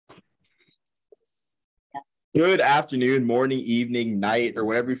Good afternoon, morning, evening, night, or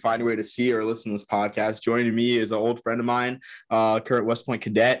whatever you find a way to see or listen to this podcast. Joining me is an old friend of mine, current West Point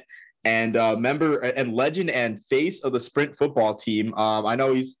cadet, and member and legend and face of the sprint football team. I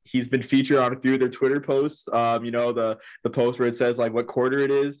know he's been featured on a few of their Twitter posts. The post where it says like what quarter it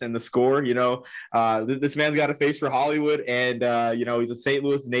is and the score. This man's got a face for Hollywood, and he's a St.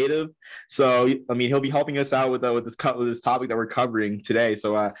 Louis native. So I mean, he'll be helping us out with this topic that we're covering today.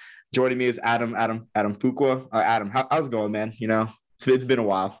 So. Joining me is Adam Fuqua. Adam, how's it going, man? It's been a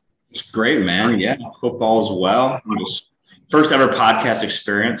while. It's great, man. Yeah, football as well. I'm just first ever podcast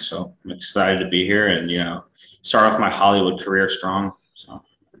experience, so I'm excited to be here and start off my Hollywood career strong. So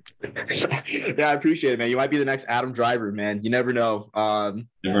Yeah, I appreciate it, man. You might be the next Adam Driver, man. You never know.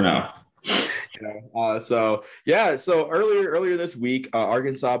 Never know. So earlier this week,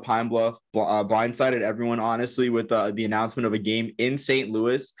 Arkansas-Pine Bluff blindsided everyone, honestly, with the announcement of a game in St.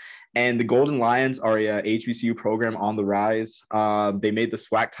 Louis. And the Golden Lions are a HBCU program on the rise. They made the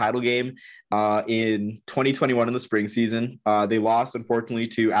SWAC title game in 2021 in the spring season. They lost, unfortunately,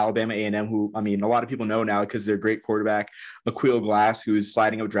 to Alabama A&M, who, I mean, a lot of people know now because they're great quarterback, Aquil Glass, who's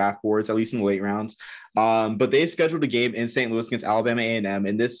sliding up draft boards, at least in the late rounds. But they scheduled a game in St. Louis against Alabama A&M,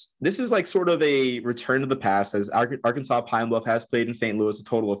 and this is like sort of a return to the past, as Arkansas-Pine Bluff has played in St. Louis a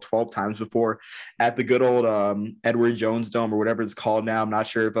total of 12 times before at the good old Edward Jones Dome, or whatever it's called now. I'm not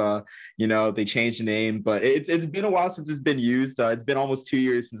sure if they changed the name, but it's been a while since it's been used. It's been almost 2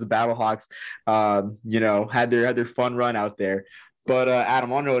 years since the Battlehawks had their fun run out there. But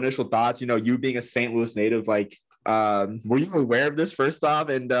Adam, I want to know initial thoughts. You being a St. Louis native, were you aware of this first off?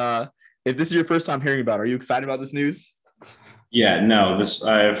 And if this is your first time hearing about it, are you excited about this news? Yeah, no, this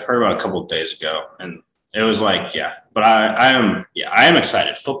I've heard about a couple of days ago, and it was like, yeah, but I am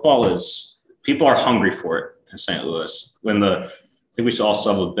excited. Football is people are hungry for it in St. Louis. I think we all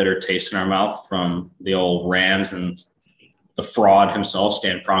still have a bitter taste in our mouth from the old Rams and the fraud himself,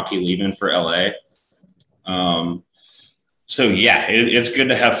 Stan Kroenke, leaving for LA. So yeah, it's good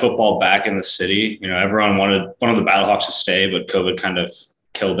to have football back in the city. Everyone wanted one of the Battlehawks to stay, but COVID kind of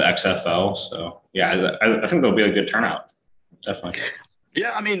killed the XFL. So yeah, I think there'll be a good turnout. Definitely.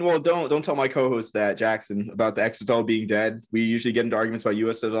 Yeah, I mean, well, don't tell my co-host that, Jackson, about the XFL being dead. We usually get into arguments about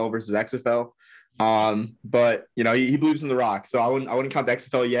USFL versus XFL. But he believes in the Rock, so I wouldn't count the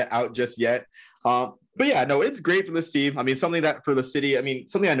XFL out just yet. But yeah, no, it's great for this team. I mean, something that for the city, I mean,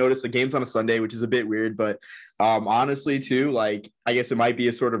 something I noticed, the game's on a Sunday, which is a bit weird, but honestly too, like, I guess it might be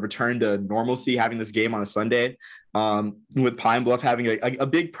a sort of return to normalcy having this game on a Sunday. With Pine Bluff having a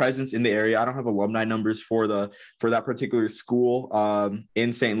big presence in the area. I don't have alumni numbers for that particular school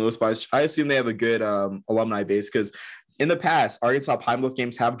in St. Louis, but I assume they have a good alumni base, because in the past, Arkansas Pine Bluff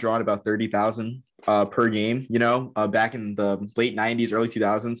games have drawn about 30,000 per game, back in the late 90s, early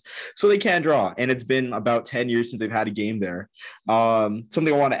 2000s. So they can draw. And it's been about 10 years since they've had a game there. Something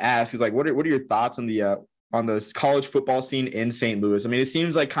I want to ask is, like, what are your thoughts on the college football scene in St. Louis? I mean, it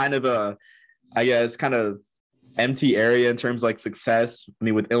seems like kind of empty area in terms of like success. I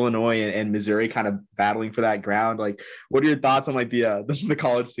mean, with Illinois and Missouri kind of battling for that ground. Like, what are your thoughts on like the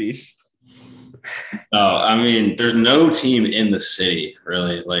college scene? Oh, I mean, there's no team in the city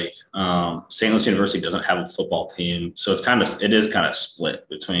really. Like St. Louis University doesn't have a football team, so it is kind of split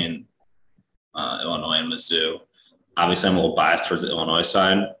between Illinois and Mizzou. Obviously, I'm a little biased towards the Illinois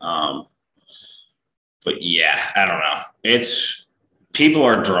side, but yeah, I don't know. It's people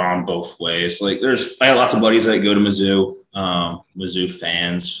are drawn both ways. Like I have lots of buddies that go to Mizzou, Mizzou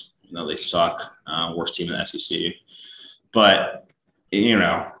fans. They suck, worst team in the SEC, but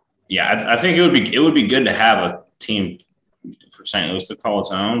yeah, I think it would be good to have a team for St. Louis to call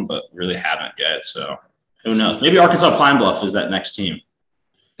its own, but really haven't yet. So who knows? Maybe Arkansas Pine Bluff is that next team.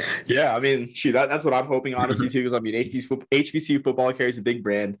 Yeah, I mean, shoot, that's what I'm hoping, honestly, too, because I mean, HBCU football carries a big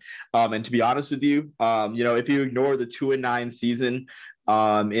brand. And to be honest with you, if you ignore the 2-9 season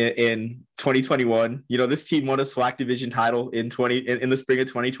in 2021, this team won a SWAC division title in the spring of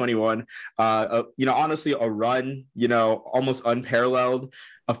 2021. Honestly, a run, almost unparalleled.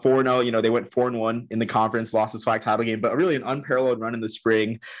 A 4-0, they went 4-1 in the conference, lost the SWAC title game, but really an unparalleled run in the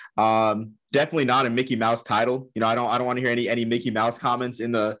spring. Definitely not a Mickey Mouse title. I don't want to hear any Mickey Mouse comments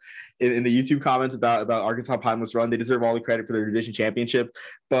in the YouTube comments about Arkansas Pine Bluff's run. They deserve all the credit for their division championship.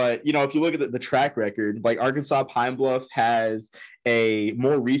 But if you look at the track record, like Arkansas Pine Bluff has a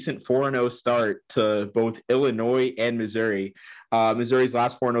more recent 4-0 start to both Illinois and Missouri. Missouri's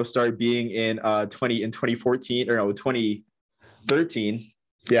last 4-0 start being in 2014 or no 2013.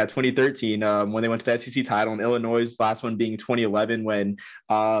 Yeah, 2013, when they went to the SEC title, and Illinois' last one being 2011 when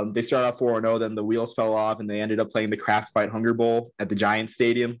they started off 4-0, then the wheels fell off and they ended up playing the Kraft Fight Hunger Bowl at the Giants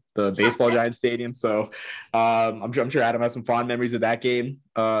Stadium, the baseball Giants Stadium. So I'm sure Adam has some fond memories of that game.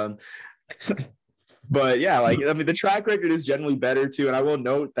 But yeah, like, I mean, the track record is generally better too. And I will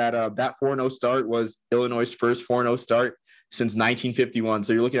note that that 4-0 start was Illinois' first 4-0 start since 1951.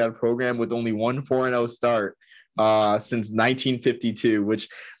 So you're looking at a program with only one 4-0 start since 1952, which,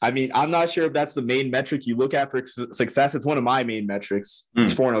 I mean, I'm not sure if that's the main metric you look at for success. It's one of my main metrics.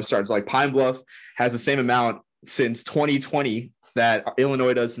 It's 4-0 starts. Like Pine Bluff has the same amount since 2020 that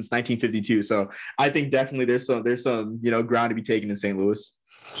Illinois does since 1952. So I think definitely there's some ground to be taken in St. Louis.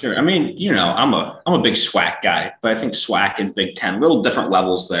 Sure. I mean, I'm a big SWAC guy, but I think SWAC and Big Ten, little different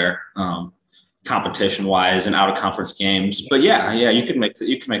levels there, competition wise and out of conference games. But yeah, you can make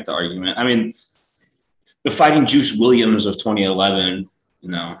the argument. I mean, the Fighting Juice Williams of 2011,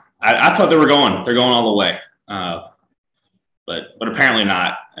 I thought they're going all the way, but apparently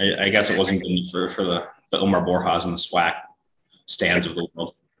not. I guess it wasn't good for the Omar Borjas and the SWAC stands of the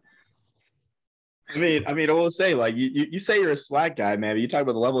world. I mean, I will say, like, you say you're a SWAC guy, man, but you talk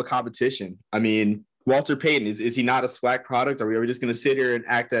about the level of competition. I mean, Walter Payton, is he not a SWAC product? Are we just going to sit here and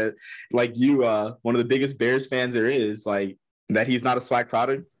act like you, one of the biggest Bears fans there is, like, that he's not a SWAC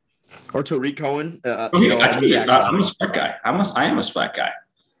product? Or Tariq Cohen? I'm a SWAC guy. I am a SWAC guy.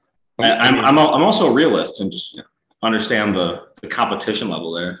 I'm also a realist and just understand the competition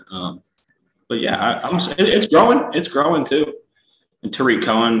level there. But yeah, it's growing. It's growing too. And Tariq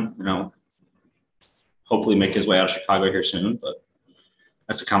Cohen, hopefully make his way out of Chicago here soon, but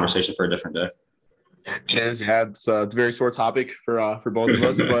that's a conversation for a different day. It's a very sore topic for both of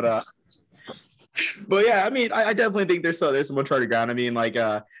us, but yeah, I mean, I definitely think there's some uncharted ground. I mean, like,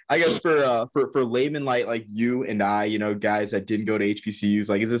 I guess for laymen like you and I, guys that didn't go to HBCUs,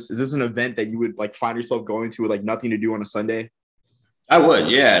 like, is this an event that you would like find yourself going to with like nothing to do on a Sunday? I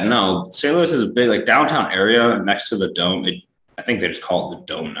would, yeah. No, St. Louis is a big like downtown area next to the Dome. I think they just call it the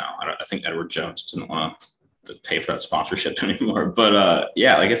Dome now. I think Edward Jones didn't want to pay for that sponsorship anymore. But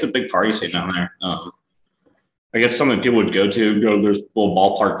yeah, like it's a big party scene down there. I guess something people would go to. There's a little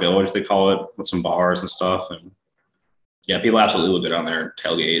ballpark village, they call it, with some bars and stuff. And yeah, people absolutely would go down there,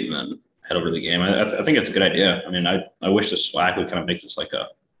 tailgate, and then head over to the game. I think it's a good idea. I mean, I wish the SWAC would kind of make this like a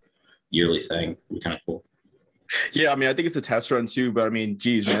yearly thing. It'd be kind of cool. Yeah, I mean, I think it's a test run too, but I mean,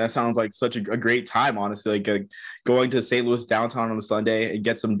 geez, man, that sounds like such a great time, honestly. Like going to St. Louis downtown on a Sunday and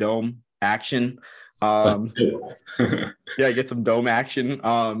get some Dome action. Yeah, get some Dome action.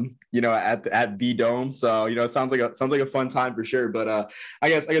 At the Dome. So it sounds like a fun time for sure. But I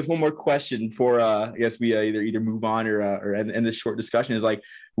guess one more question for I guess we either move on or end this short discussion is like,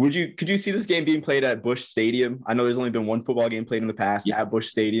 could you see this game being played at Busch Stadium? I know there's only been one football game played in the past at Busch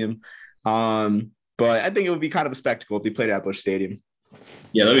Stadium. But I think it would be kind of a spectacle if they played at Busch Stadium.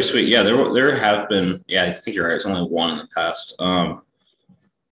 Yeah, that'd be sweet. Yeah, there have been. Yeah, I think you're right. It's only one in the past.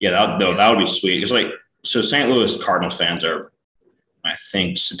 Yeah, that would be sweet. It's like, so St. Louis Cardinals fans are, I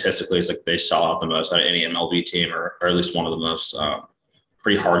think statistically, it's like they sell out the most out of any MLB team, or at least one of the most.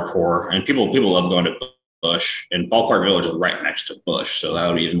 Pretty hardcore, and people love going to Busch, and Ballpark Village is right next to Busch, so that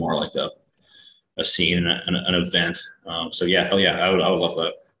would be even more like a scene, an event. So yeah, hell yeah, I would love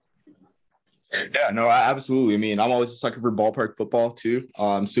that. Yeah, no, absolutely. I mean, I'm always a sucker for ballpark football too.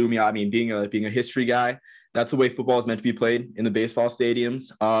 Being a history guy, that's the way football is meant to be played in the baseball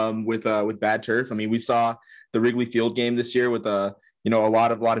stadiums. With bad turf. I mean, we saw the Wrigley Field game this year with a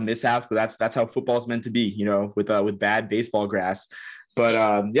lot of mishaps, but that's how football is meant to be. With bad baseball grass. But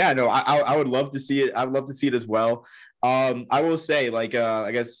I would love to see it. I would love to see it as well. I will say, like,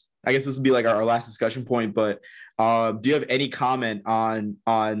 I guess this would be like our last discussion point, but do you have any comment on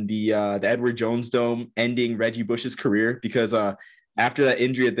the Edward Jones Dome ending Reggie Bush's career? Because after that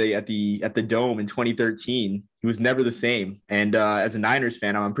injury at the Dome in 2013, he was never the same. And as a Niners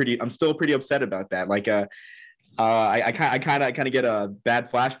fan, I'm still pretty upset about that. Like, I kind of get a bad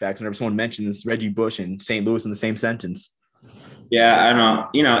flashbacks whenever someone mentions Reggie Bush and St. Louis in the same sentence. Yeah, I know.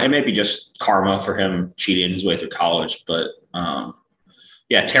 It may be just karma for him cheating his way through college, but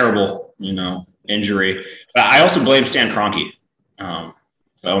yeah, terrible, injury. But I also blame Stan Kroenke,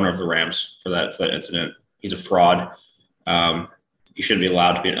 the owner of the Rams, for that incident. He's a fraud. He shouldn't be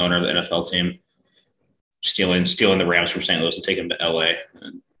allowed to be an owner of the NFL team. Stealing the Rams from St. Louis and taking them to LA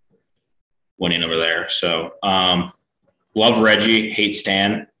and winning over there. So love Reggie, hate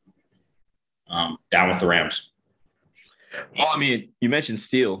Stan. Down with the Rams. Well, I mean, you mentioned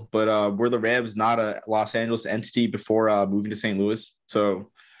steal, but were the Rams not a Los Angeles entity before moving to St. Louis? So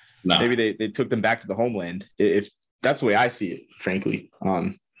no. Maybe they took them back to the homeland. If That's the way I see it, frankly.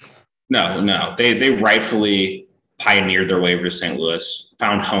 No, they rightfully pioneered their way over to St. Louis,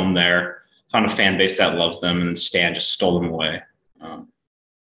 found home there, found a fan base that loves them, and Stan just stole them away.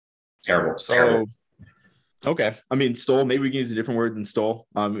 Terrible. Okay. I mean, stole, maybe we can use a different word than stole.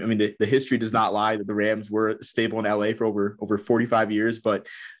 I mean, the history does not lie that the Rams were stable in LA for over 45 years, but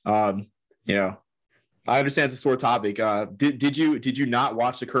you know, I understand it's a sore topic. Did you not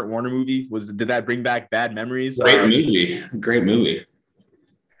watch the Kurt Warner movie? Did that bring back bad memories? Great movie.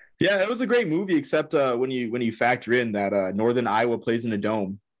 Yeah, it was a great movie, except when you factor in that Northern Iowa plays in a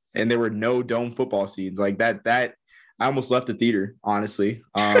dome, and there were no dome football scenes like that. I almost left the theater, honestly.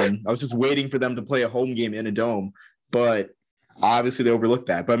 I was just waiting for them to play a home game in a dome, but obviously they overlooked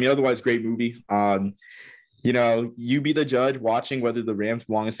that. But I mean, otherwise, great movie. You be the judge watching whether the Rams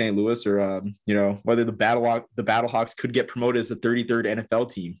belong in St. Louis or whether the Battlehawks could get promoted as the 33rd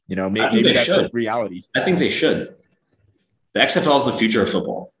NFL team. Maybe that's a reality. I think they should. The XFL is the future of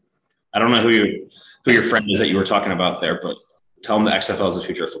football. I don't know who your friend is that you were talking about there, but tell them the XFL is the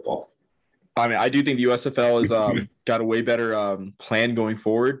future of football. I mean, I do think the USFL has got a way better plan going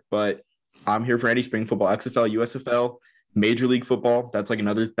forward, but I'm here for any spring football. XFL, USFL, Major League Football. That's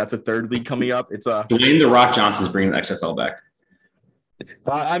a third league coming up. It's Dwayne "The Rock" Johnson's bringing the XFL back.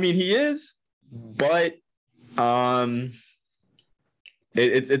 I mean, he is, but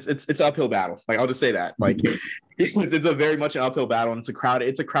it's uphill battle. Like, I'll just say that. Like, it's a very much an uphill battle, and it's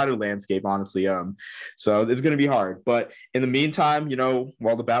a crowded landscape, honestly. So it's going to be hard. But in the meantime,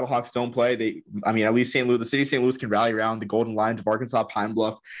 while the Battlehawks don't play, at least the city of St. Louis can rally around the Golden Lions of Arkansas-Pine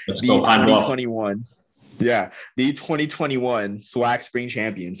Bluff. Let's go Pine Bluff. 2021. Yeah, the 2021 SWAC Spring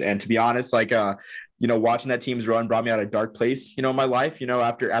Champions. And to be honest, watching that team's run brought me out of a dark place, in my life,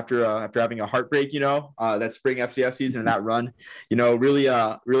 after having a heartbreak, that spring FCS season and that run,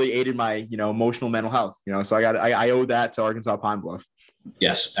 really aided my, emotional mental health, so I owe that to Arkansas-Pine Bluff.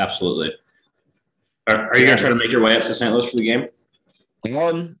 Yes, absolutely. Are you going to try to make your way up to St. Louis for the game?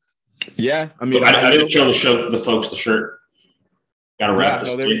 Yeah. I mean, I didn't show the folks the shirt. Got to wrap this.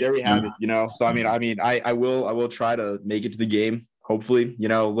 So there we have it, so I will try to make it to the game. Hopefully,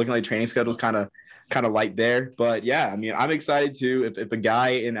 looking like training schedule's kind of light there, but yeah, I mean, I'm excited too. If a guy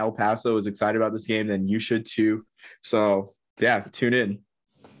in El Paso is excited about this game, then you should too. So yeah, tune in.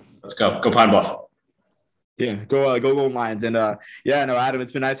 Let's go Pine Bluff. Yeah, go Golden Lions. And Adam,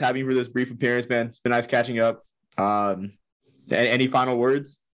 it's been nice having you for this brief appearance, man. It's been nice catching up. Any final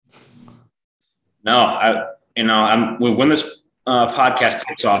words? No, when this podcast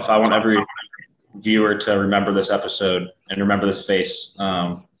takes off, I want every viewer to remember this episode and remember this face.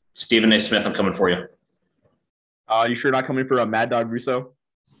 Stephen A. Smith, I'm coming for you. You sure not coming for Mad Dog Russo?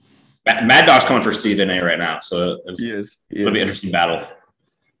 Mad Dog's coming for Stephen A. right now, so he is. It'll be an interesting battle.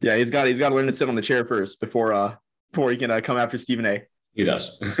 Yeah, he's got to learn to sit on the chair first before he can come after Stephen A. He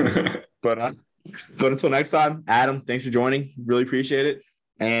does. But until next time, Adam, thanks for joining. Really appreciate it.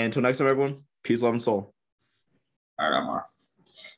 And until next time, everyone, peace, love, and soul. All right, Omar.